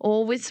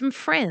or with some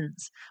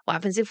friends? What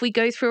happens if we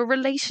go through a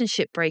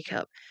relationship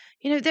breakup?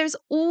 There's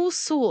all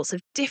sorts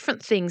of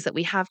different things that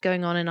we have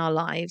going on in our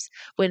lives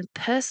when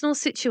personal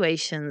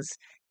situations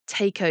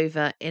take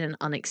over in an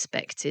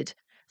unexpected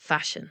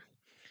fashion.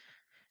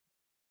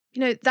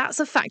 That's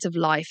a fact of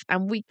life,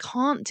 and we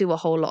can't do a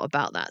whole lot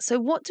about that. So,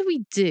 what do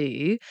we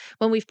do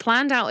when we've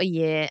planned out a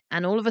year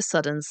and all of a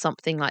sudden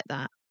something like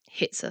that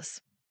hits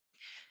us?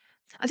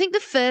 I think the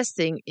first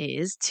thing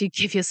is to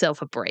give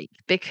yourself a break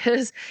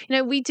because,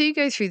 we do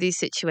go through these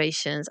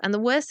situations, and the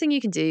worst thing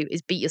you can do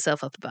is beat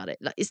yourself up about it.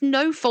 Like, it's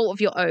no fault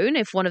of your own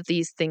if one of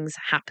these things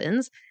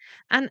happens.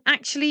 And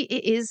actually,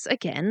 it is,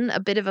 again, a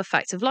bit of a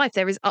fact of life.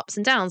 There is ups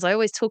and downs. I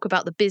always talk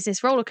about the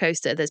business roller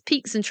coaster. There's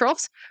peaks and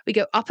troughs. We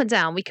go up and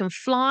down. We can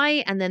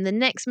fly, and then the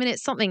next minute,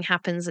 something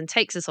happens and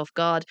takes us off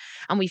guard,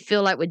 and we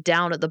feel like we're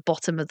down at the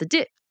bottom of the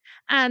dip.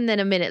 And then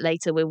a minute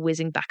later, we're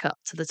whizzing back up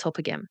to the top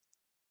again.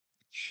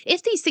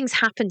 If these things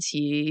happen to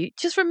you,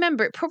 just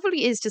remember it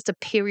probably is just a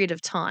period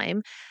of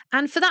time.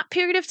 And for that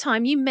period of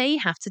time, you may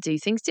have to do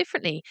things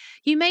differently.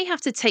 You may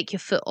have to take your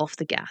foot off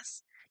the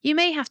gas. You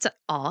may have to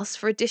ask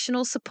for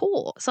additional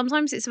support.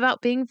 Sometimes it's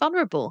about being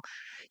vulnerable.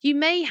 You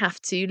may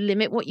have to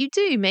limit what you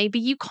do. Maybe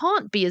you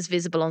can't be as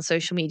visible on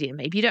social media.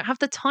 Maybe you don't have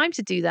the time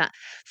to do that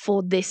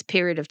for this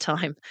period of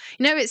time.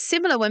 It's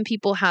similar when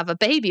people have a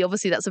baby.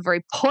 Obviously, that's a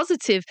very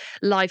positive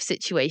life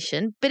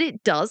situation, but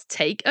it does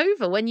take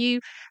over when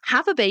you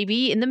have a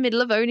baby in the middle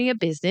of owning a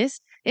business.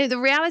 The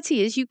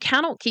reality is you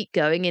cannot keep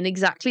going in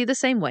exactly the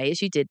same way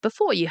as you did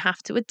before. You have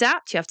to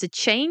adapt, you have to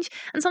change,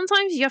 and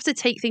sometimes you have to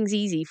take things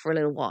easy for a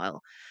little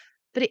while.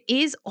 But it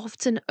is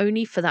often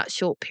only for that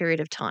short period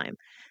of time.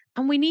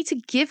 And we need to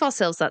give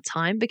ourselves that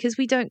time because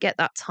we don't get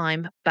that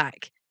time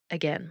back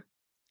again.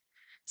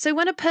 So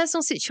when a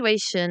personal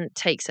situation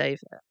takes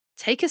over,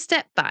 take a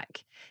step back,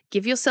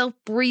 give yourself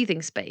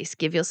breathing space,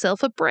 give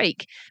yourself a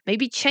break,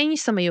 maybe change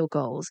some of your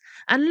goals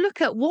and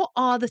look at what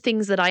are the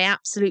things that I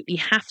absolutely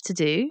have to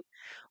do.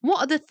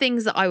 What are the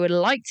things that I would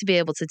like to be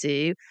able to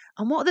do?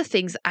 And what are the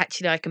things that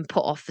actually I can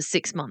put off for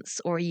 6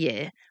 months or a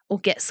year or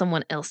get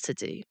someone else to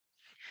do?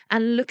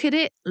 And look at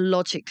it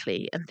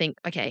logically and think,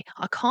 okay,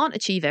 I can't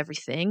achieve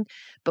everything,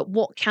 but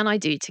what can I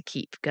do to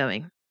keep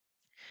going?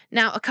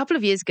 Now, a couple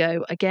of years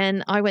ago,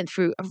 again, I went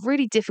through a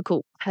really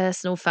difficult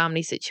personal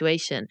family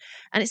situation.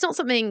 And it's not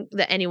something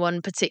that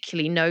anyone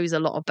particularly knows a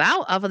lot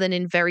about, other than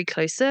in very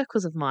close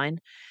circles of mine.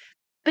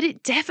 But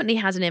it definitely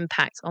has an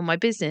impact on my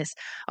business.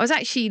 I was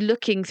actually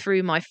looking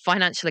through my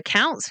financial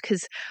accounts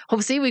because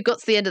obviously we've got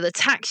to the end of the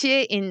tax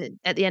year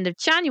at the end of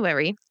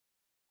January.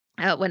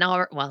 When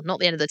not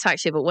the end of the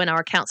tax year, but when our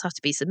accounts have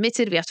to be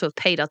submitted, we have to have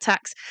paid our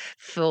tax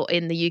for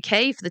in the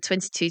UK for the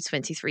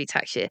 22-23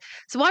 tax year.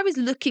 So I was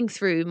looking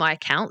through my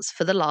accounts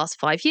for the last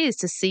 5 years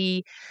to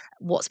see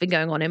what's been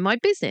going on in my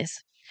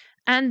business.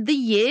 And the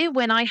year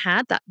when I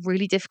had that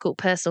really difficult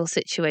personal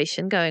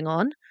situation going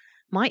on,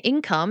 my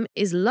income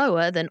is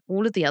lower than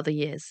all of the other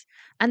years.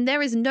 And there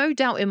is no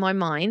doubt in my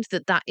mind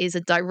that that is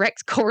a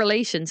direct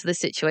correlation to the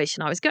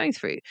situation I was going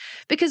through.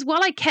 Because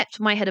while I kept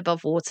my head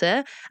above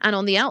water and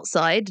on the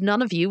outside,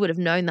 none of you would have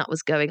known that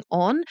was going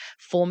on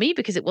for me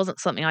because it wasn't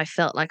something I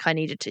felt like I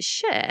needed to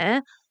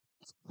share.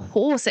 Of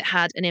course, it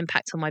had an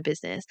impact on my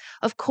business.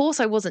 Of course,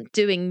 I wasn't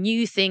doing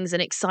new things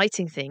and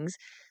exciting things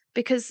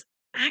because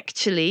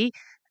actually,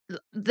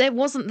 there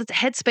wasn't the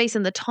headspace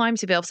and the time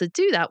to be able to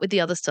do that with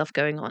the other stuff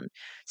going on.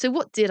 So,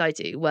 what did I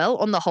do? Well,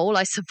 on the whole,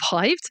 I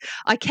survived.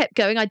 I kept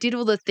going. I did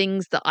all the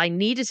things that I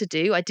needed to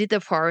do. I did the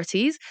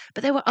priorities,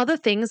 but there were other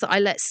things that I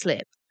let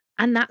slip.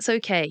 And that's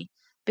okay.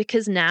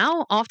 Because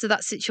now, after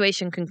that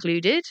situation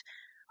concluded,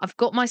 I've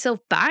got myself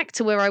back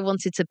to where I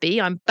wanted to be.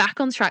 I'm back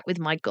on track with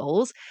my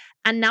goals.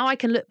 And now I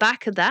can look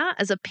back at that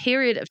as a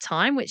period of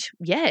time, which,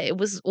 yeah, it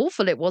was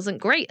awful. It wasn't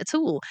great at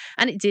all.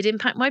 And it did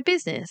impact my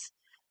business.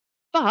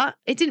 But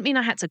it didn't mean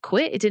I had to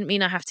quit. It didn't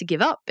mean I have to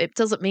give up. It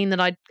doesn't mean that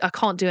I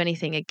can't do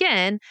anything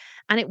again.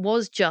 And it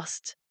was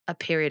just a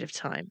period of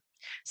time.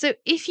 So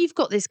if you've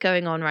got this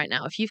going on right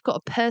now, if you've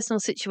got a personal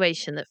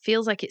situation that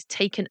feels like it's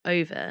taken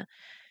over,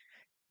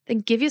 then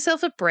give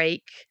yourself a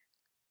break,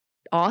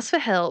 ask for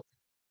help,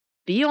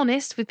 be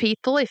honest with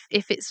people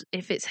if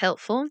it's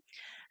helpful,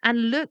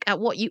 and look at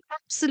what you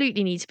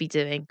absolutely need to be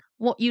doing,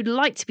 what you'd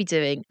like to be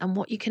doing, and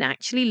what you can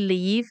actually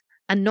leave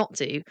and not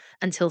do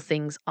until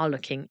things are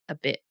looking a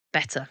bit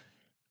better.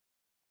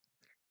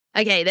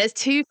 Okay, there's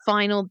two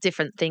final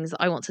different things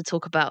that I want to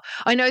talk about.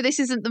 I know this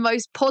isn't the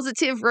most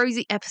positive,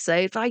 rosy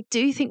episode, but I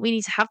do think we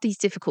need to have these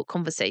difficult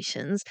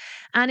conversations.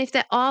 And if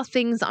there are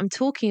things that I'm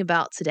talking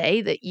about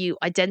today that you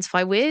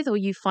identify with or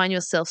you find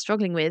yourself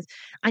struggling with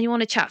and you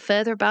want to chat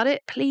further about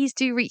it, please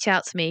do reach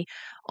out to me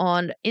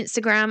on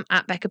Instagram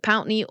at Becca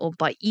Pountney or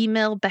by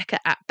email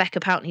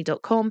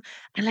becca@beccapountney.com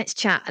and let's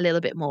chat a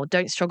little bit more.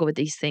 Don't struggle with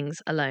these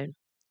things alone.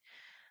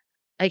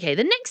 Okay,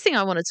 the next thing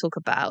I want to talk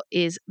about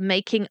is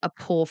making a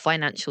poor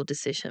financial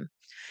decision.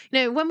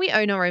 When we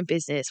own our own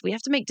business, we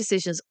have to make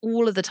decisions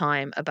all of the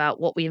time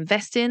about what we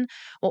invest in,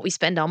 what we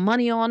spend our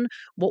money on,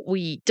 what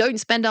we don't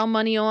spend our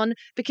money on,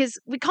 because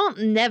we can't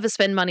never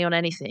spend money on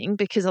anything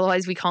because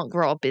otherwise we can't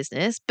grow our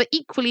business. But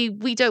equally,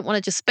 we don't want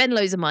to just spend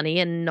loads of money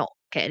and not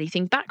get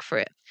anything back for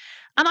it.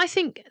 And I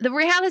think the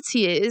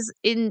reality is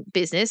in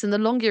business, and the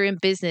longer you're in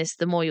business,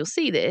 the more you'll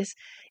see this,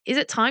 is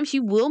at times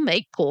you will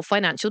make poor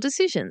financial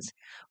decisions.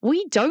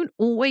 We don't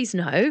always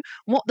know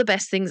what the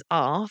best things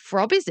are for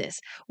our business.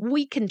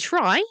 We can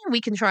try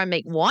and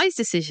make wise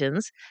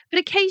decisions, but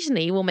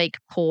occasionally we'll make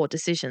poor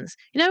decisions.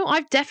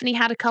 I've definitely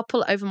had a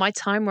couple over my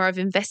time where I've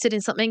invested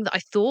in something that I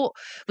thought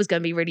was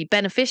going to be really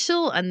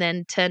beneficial and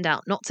then turned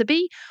out not to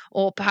be,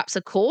 or perhaps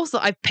a course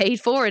that I've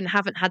paid for and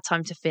haven't had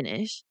time to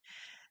finish.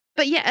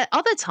 But yet at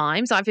other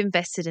times, I've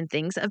invested in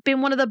things that have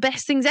been one of the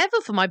best things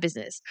ever for my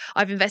business.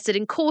 I've invested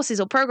in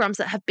courses or programs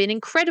that have been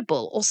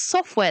incredible, or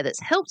software that's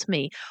helped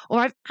me,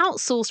 or I've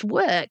outsourced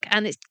work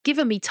and it's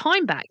given me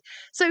time back.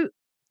 So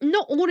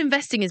not all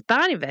investing is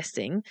bad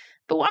investing,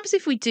 but what happens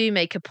if we do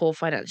make a poor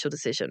financial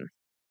decision?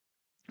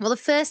 Well, the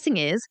first thing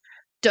is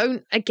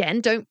don't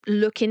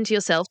look into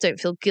yourself, don't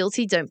feel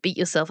guilty, don't beat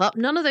yourself up.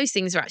 None of those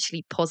things are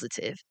actually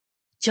positive.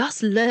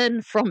 Just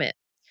learn from it.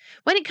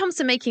 When it comes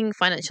to making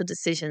financial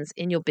decisions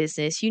in your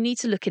business, you need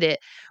to look at it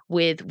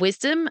with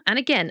wisdom and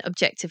again,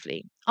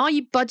 objectively. Are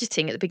you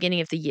budgeting at the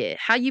beginning of the year?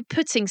 How are you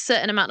putting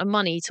certain amount of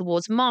money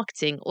towards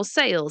marketing or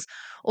sales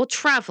or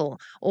travel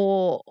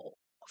or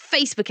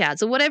Facebook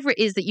ads or whatever it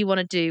is that you want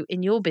to do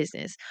in your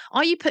business?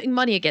 Are you putting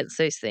money against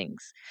those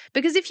things?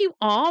 Because if you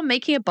are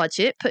making a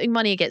budget, putting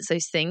money against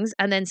those things,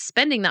 and then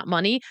spending that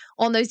money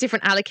on those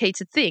different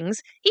allocated things,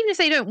 even if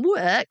they don't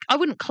work, I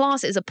wouldn't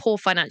class it as a poor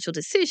financial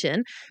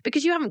decision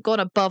because you haven't gone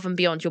above and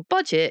beyond your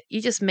budget.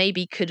 You just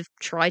maybe could have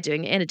tried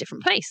doing it in a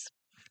different place.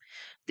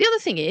 The other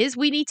thing is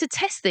we need to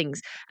test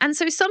things. And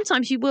so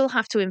sometimes you will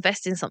have to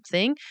invest in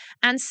something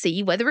and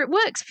see whether it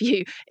works for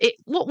you.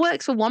 What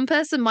works for one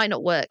person might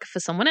not work for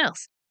someone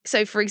else.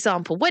 So, for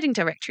example, wedding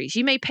directories.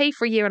 You may pay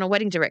for a year on a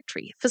wedding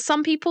directory. For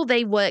some people,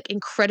 they work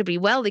incredibly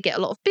well. They get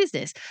a lot of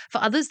business. For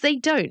others, they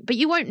don't. But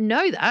you won't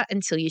know that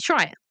until you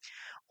try it.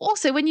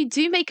 Also, when you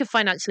do make a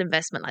financial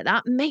investment like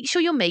that, make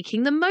sure you're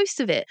making the most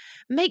of it.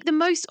 Make the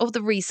most of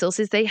the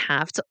resources they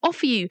have to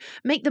offer you.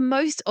 Make the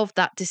most of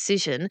that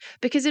decision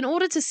because in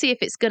order to see if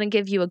it's going to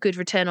give you a good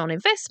return on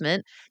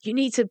investment, you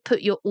need to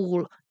put your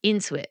all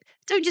into it.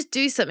 Don't just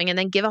do something and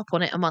then give up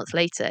on it a month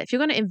later. If you're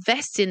going to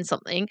invest in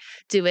something,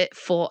 do it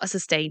for a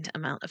sustained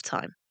amount of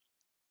time.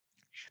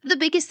 The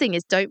biggest thing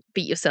is don't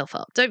beat yourself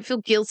up. Don't feel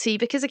guilty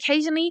because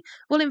occasionally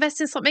we'll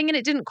invest in something and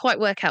it didn't quite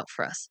work out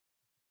for us.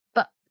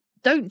 But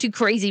don't do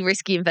crazy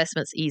risky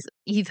investments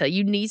either.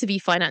 You need to be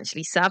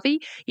financially savvy.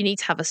 You need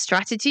to have a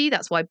strategy.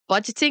 That's why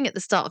budgeting at the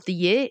start of the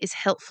year is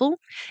helpful.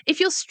 If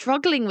you're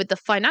struggling with the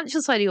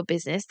financial side of your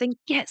business, then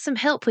get some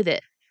help with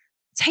it.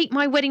 Take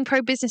my Wedding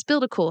Pro Business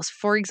Builder course,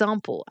 for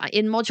example.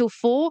 In Module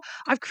 4,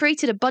 I've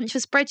created a bunch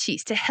of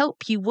spreadsheets to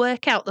help you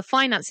work out the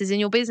finances in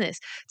your business,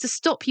 to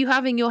stop you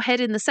having your head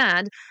in the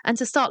sand and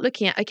to start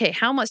looking at, okay,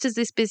 how much does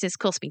this business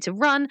cost me to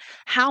run?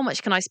 How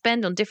much can I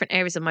spend on different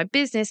areas of my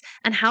business?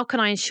 And how can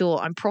I ensure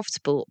I'm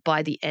profitable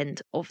by the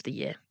end of the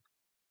year?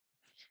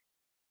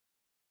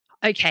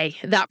 Okay,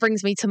 that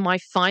brings me to my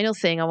final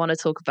thing I want to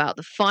talk about,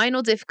 the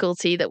final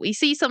difficulty that we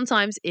see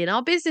sometimes in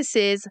our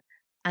businesses,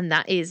 and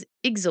that is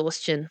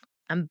exhaustion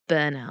and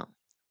burnout.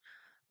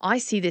 I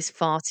see this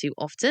far too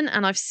often,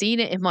 and I've seen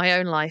it in my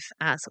own life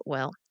as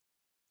well.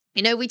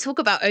 We talk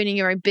about owning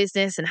your own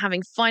business and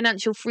having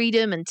financial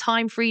freedom and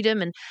time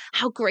freedom, and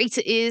how great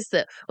it is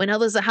that when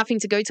others are having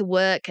to go to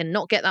work and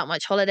not get that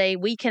much holiday,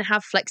 we can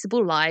have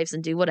flexible lives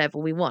and do whatever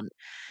we want.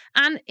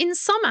 And in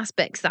some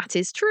aspects, that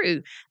is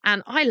true.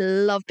 And I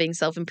love being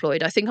self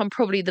employed. I think I'm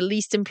probably the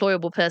least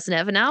employable person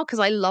ever now because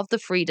I love the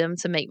freedom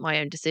to make my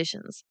own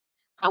decisions.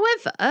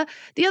 However,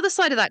 the other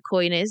side of that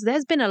coin is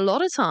there's been a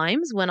lot of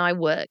times when I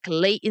work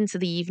late into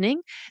the evening.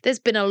 There's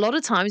been a lot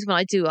of times when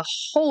I do a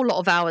whole lot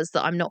of hours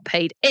that I'm not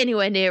paid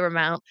anywhere near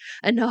amount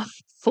enough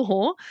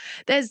for.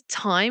 There's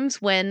times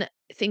when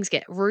things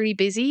get really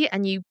busy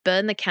and you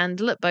burn the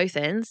candle at both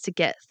ends to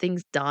get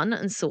things done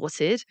and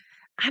sorted.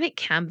 And it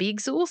can be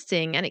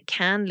exhausting and it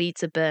can lead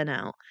to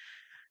burnout.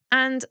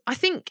 And I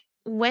think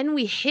when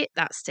we hit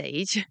that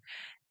stage,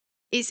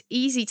 it's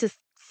easy to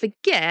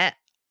forget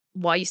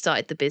why you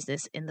started the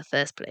business in the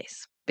first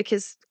place.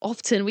 Because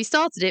often we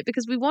started it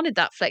because we wanted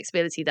that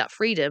flexibility, that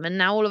freedom. And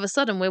now all of a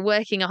sudden we're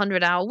working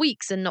 100-hour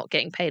weeks and not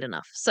getting paid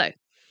enough. So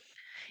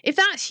if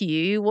that's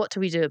you, what do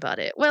we do about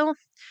it? Well,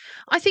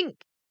 I think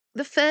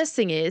the first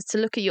thing is to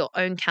look at your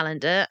own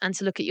calendar and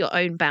to look at your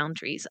own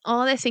boundaries.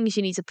 Are there things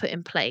you need to put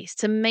in place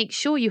to make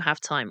sure you have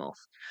time off?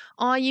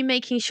 Are you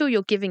making sure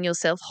you're giving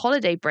yourself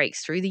holiday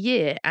breaks through the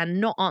year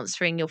and not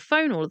answering your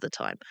phone all of the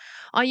time?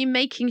 Are you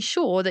making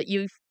sure that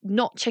you're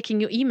not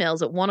checking your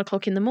emails at 1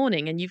 o'clock in the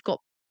morning and you've got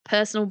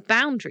personal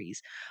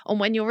boundaries on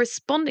when you're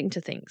responding to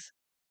things?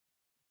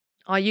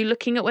 Are you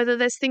looking at whether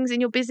there's things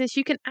in your business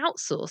you can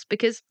outsource?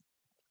 Because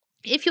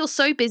if you're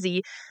so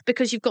busy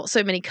because you've got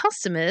so many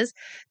customers,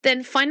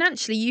 then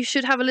financially you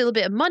should have a little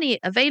bit of money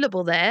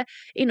available there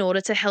in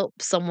order to help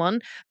someone,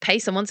 pay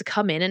someone to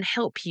come in and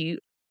help you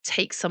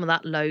take some of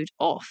that load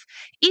off.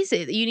 Is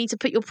it that you need to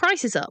put your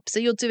prices up so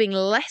you're doing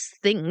less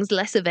things,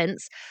 less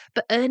events,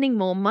 but earning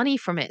more money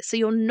from it? So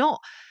you're not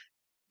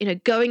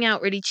going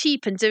out really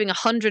cheap and doing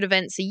 100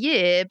 events a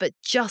year, but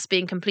just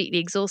being completely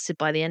exhausted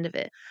by the end of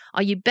it?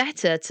 Are you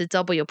better to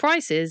double your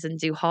prices and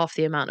do half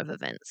the amount of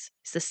events?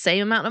 It's the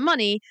same amount of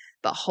money,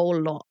 but a whole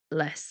lot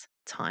less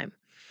time.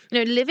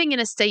 Living in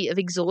a state of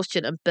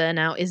exhaustion and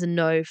burnout is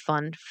no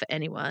fun for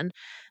anyone.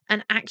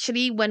 And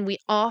actually, when we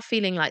are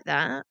feeling like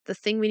that, the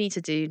thing we need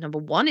to do, number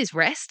one, is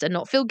rest and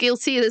not feel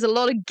guilty. There's a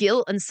lot of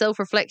guilt and self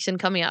reflection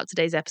coming out of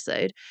today's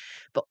episode.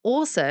 But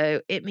also,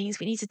 it means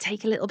we need to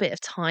take a little bit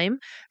of time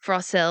for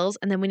ourselves,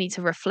 and then we need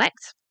to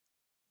reflect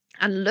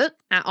and look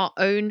at our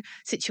own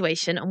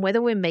situation and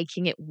whether we're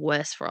making it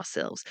worse for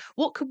ourselves.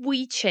 What could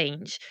we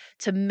change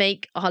to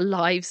make our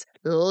lives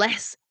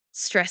less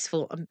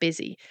stressful and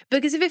busy?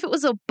 Because if it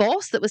was a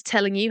boss that was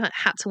telling you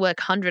had to work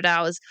 100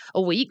 hours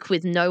a week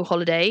with no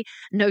holiday,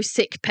 no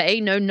sick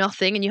pay, no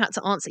nothing, and you had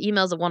to answer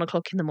emails at 1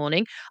 o'clock in the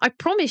morning, I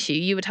promise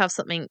you would have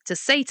something to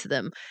say to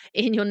them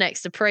in your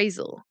next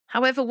appraisal.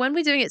 However, when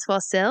we're doing it to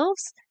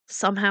ourselves,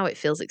 somehow it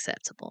feels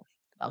acceptable.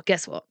 Well,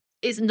 guess what?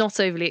 It's not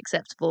overly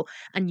acceptable,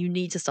 and you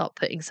need to start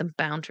putting some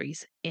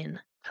boundaries in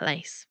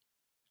place.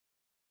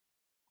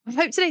 I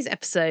hope today's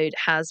episode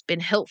has been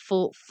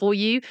helpful for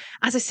you.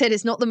 As I said,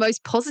 it's not the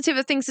most positive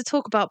of things to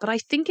talk about, but I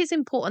think it's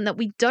important that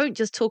we don't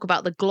just talk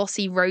about the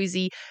glossy,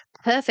 rosy,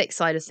 perfect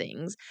side of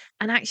things,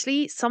 and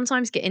actually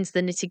sometimes get into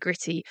the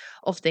nitty-gritty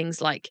of things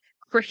like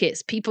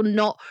crickets, people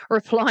not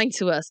replying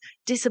to us,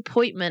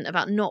 disappointment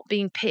about not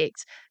being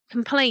picked,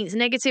 complaints,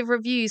 negative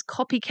reviews,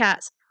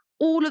 copycats,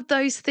 all of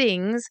those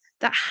things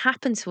that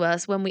happen to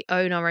us when we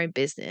own our own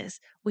business.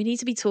 We need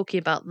to be talking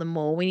about them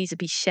more. We need to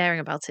be sharing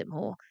about it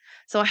more.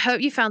 So I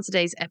hope you found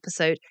today's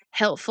episode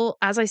helpful.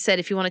 As I said,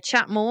 if you want to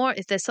chat more,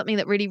 if there's something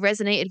that really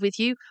resonated with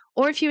you,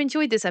 or if you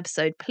enjoyed this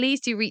episode,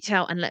 please do reach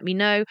out and let me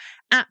know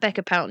at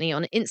Becca Pountney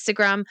on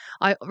Instagram.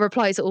 I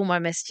reply to all my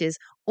messages,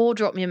 or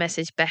drop me a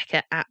message,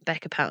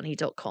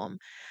 becca@beccapountney.com.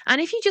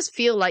 And if you just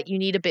feel like you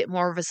need a bit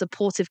more of a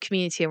supportive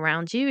community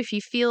around you, if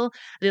you feel a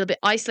little bit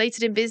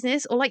isolated in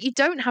business, or like you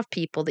don't have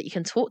people that you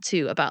can talk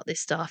to about this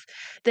stuff,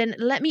 then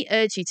let me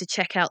urge you to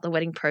check out the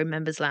Wedding Pro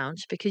Members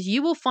Lounge, because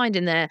you will find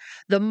in there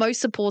the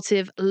most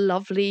supportive,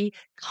 lovely,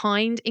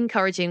 kind,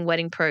 encouraging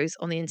wedding pros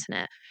on the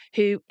internet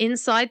who,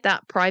 inside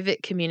that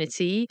private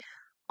community,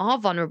 are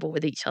vulnerable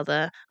with each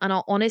other and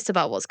are honest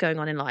about what's going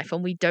on in life,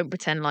 and we don't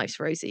pretend life's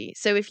rosy.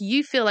 So if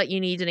you feel like you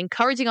need an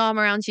encouraging arm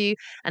around you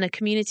and a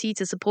community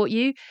to support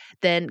you,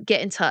 then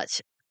get in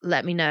touch,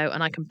 let me know,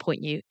 and I can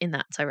point you in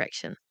that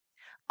direction.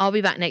 I'll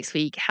be back next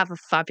week. Have a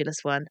fabulous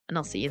one, and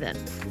I'll see you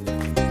then.